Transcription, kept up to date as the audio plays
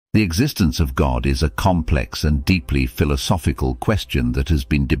The existence of God is a complex and deeply philosophical question that has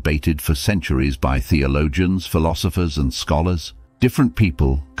been debated for centuries by theologians, philosophers, and scholars. Different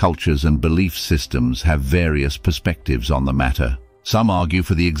people, cultures, and belief systems have various perspectives on the matter. Some argue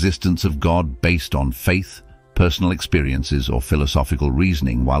for the existence of God based on faith, personal experiences, or philosophical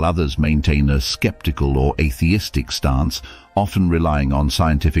reasoning, while others maintain a skeptical or atheistic stance, often relying on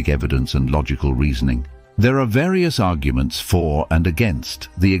scientific evidence and logical reasoning. There are various arguments for and against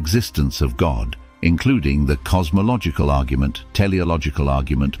the existence of God, including the cosmological argument, teleological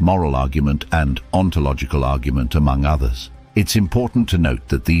argument, moral argument, and ontological argument, among others. It's important to note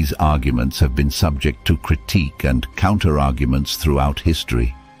that these arguments have been subject to critique and counter-arguments throughout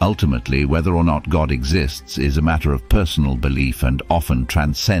history. Ultimately, whether or not God exists is a matter of personal belief and often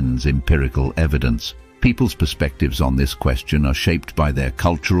transcends empirical evidence. People's perspectives on this question are shaped by their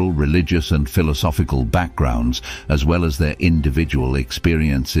cultural, religious, and philosophical backgrounds, as well as their individual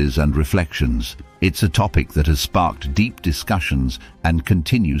experiences and reflections. It's a topic that has sparked deep discussions and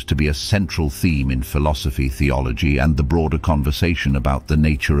continues to be a central theme in philosophy, theology, and the broader conversation about the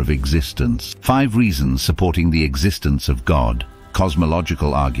nature of existence. 5 reasons supporting the existence of God.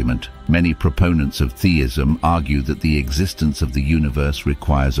 Cosmological argument. Many proponents of theism argue that the existence of the universe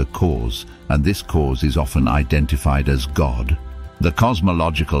requires a cause, and this cause is often identified as God. The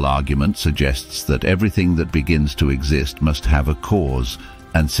cosmological argument suggests that everything that begins to exist must have a cause,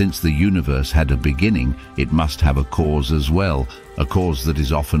 and since the universe had a beginning, it must have a cause as well, a cause that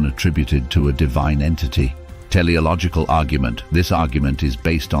is often attributed to a divine entity. Teleological argument. This argument is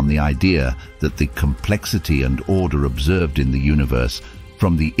based on the idea that the complexity and order observed in the universe,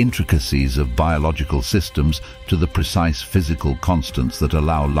 from the intricacies of biological systems to the precise physical constants that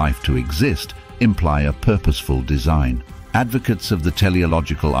allow life to exist, imply a purposeful design. Advocates of the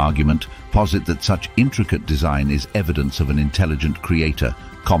teleological argument posit that such intricate design is evidence of an intelligent creator,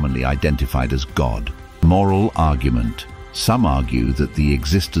 commonly identified as God. Moral argument. Some argue that the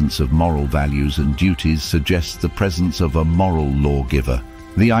existence of moral values and duties suggests the presence of a moral lawgiver.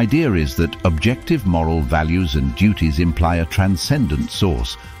 The idea is that objective moral values and duties imply a transcendent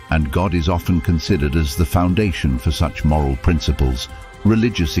source, and God is often considered as the foundation for such moral principles.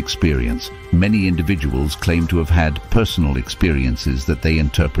 Religious experience. Many individuals claim to have had personal experiences that they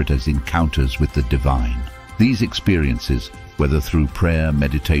interpret as encounters with the divine. These experiences, whether through prayer,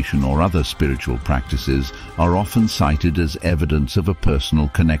 meditation, or other spiritual practices, are often cited as evidence of a personal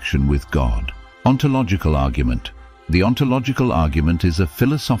connection with God. Ontological argument. The ontological argument is a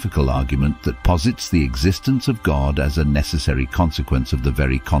philosophical argument that posits the existence of God as a necessary consequence of the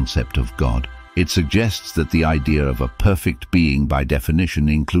very concept of God. It suggests that the idea of a perfect being by definition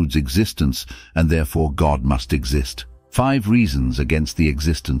includes existence, and therefore God must exist. 5 reasons against the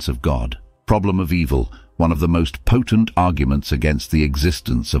existence of God. Problem of evil. One of the most potent arguments against the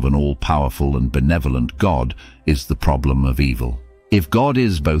existence of an all-powerful and benevolent God is the problem of evil. If God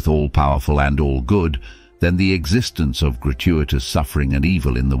is both all-powerful and all-good, then the existence of gratuitous suffering and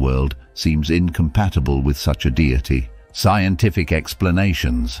evil in the world seems incompatible with such a deity. Scientific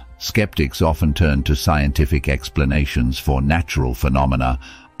explanations. Skeptics often turn to scientific explanations for natural phenomena,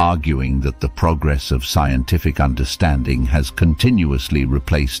 arguing that the progress of scientific understanding has continuously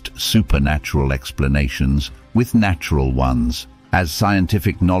replaced supernatural explanations with natural ones. As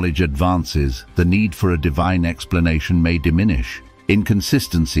scientific knowledge advances, the need for a divine explanation may diminish.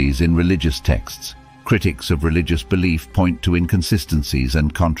 Inconsistencies in religious texts. Critics of religious belief point to inconsistencies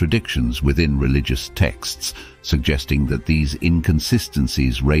and contradictions within religious texts, suggesting that these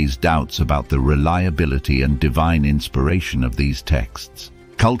inconsistencies raise doubts about the reliability and divine inspiration of these texts.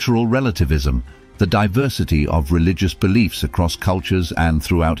 Cultural relativism. The diversity of religious beliefs across cultures and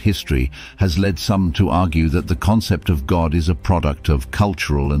throughout history has led some to argue that the concept of God is a product of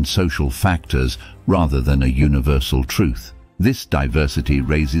cultural and social factors rather than a universal truth. This diversity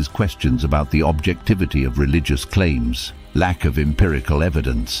raises questions about the objectivity of religious claims. Lack of empirical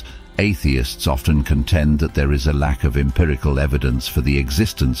evidence. Atheists often contend that there is a lack of empirical evidence for the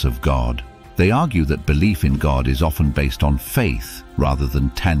existence of God. They argue that belief in God is often based on faith rather than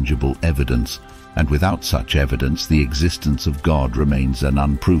tangible evidence, and without such evidence, the existence of God remains an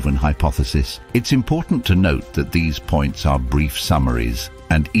unproven hypothesis. It's important to note that these points are brief summaries,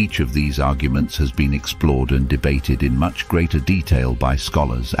 and each of these arguments has been explored and debated in much greater detail by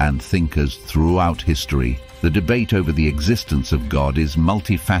scholars and thinkers throughout history. The debate over the existence of God is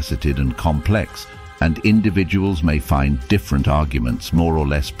multifaceted and complex, and individuals may find different arguments more or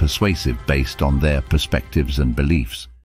less persuasive based on their perspectives and beliefs.